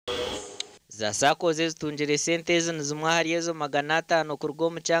za SACCO zitungire sente zimwe hari ezo 500 kuruga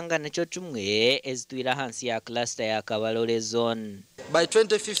omucanga necyo kimwe ezitwira hansi ya cluster ya Kabarole zone. By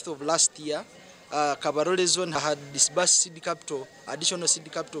 25th of last year, Kabarole zone had disbursed seed capital, additional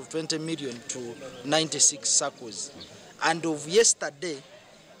seed capital of 20 million to 96 SACCOs. And of yesterday,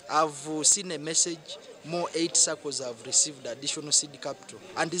 I've seen a message, more 8 SACCOs have received additional seed capital.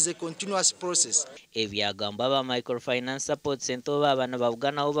 And it's a continuous process. Ebyagamba ba microfinance support center babana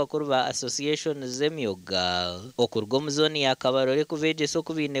bavugana ho bakuru ba association zemyoga okuruga mu zone ya Kabarole kuvejeso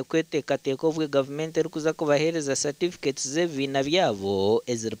kubine kwetekateka obwe government rukuza kubahereza certificates z'ebina byabo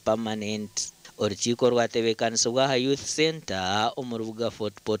ezir permanent. Urukiko rwatebekanishwa ha youth center omurubuga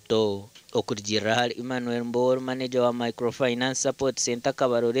Fort Poto. Okurjira Emmanuel Mbor, manager wa microfinance support center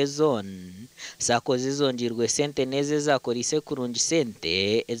Kabarole zone, SACCO zongyeirwe sente neze zakorise kurungi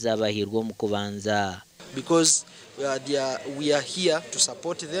sente ezabahirwa mu kubanza. Because we are here to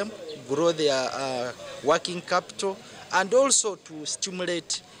support them, grow their working capital, and also to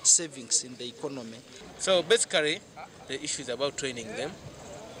stimulate savings in the economy. So basically, the issue is about training them,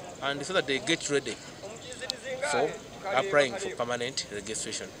 and so that they get ready for applying for permanent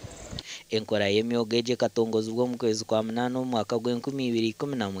registration. Enkora y'emyogeje katongozwa mu kwezi kwa 8 umwaka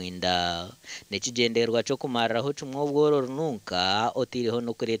gw'2019 nekigenderwa cyo kumarraho kimwe obworo rununka otiriho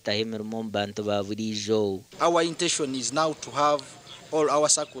no kureta emirimo mu bantu ba burijo. Our intention is now to have all our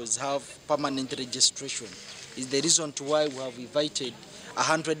SACCOs have permanent registration. Is the reason to why we have invited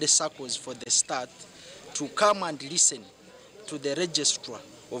 100 SACCOs for the start to come and listen to the registrar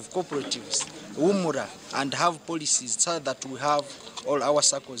of cooperatives, umura, and have policies so that we have all our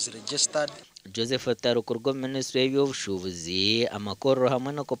SACCOs registered. Joseph Tarukurgo, Ministry y'Obushubuzi, amakoro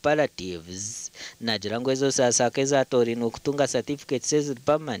hamwe no cooperatives nagira ngo ezo SACCO zatori no kutunga certificates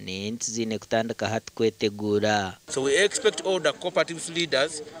permanent zine kutandika hati kwetegura. So we expect all the cooperatives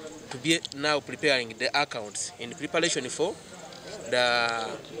leaders to be now preparing the accounts in preparation for the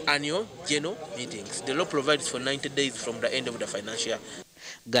annual general meetings. The law provides for 90 days from the end of the financial year.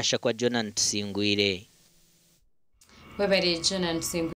 Gasha kwa Jonan Singwire. Webere Jonan Singwire.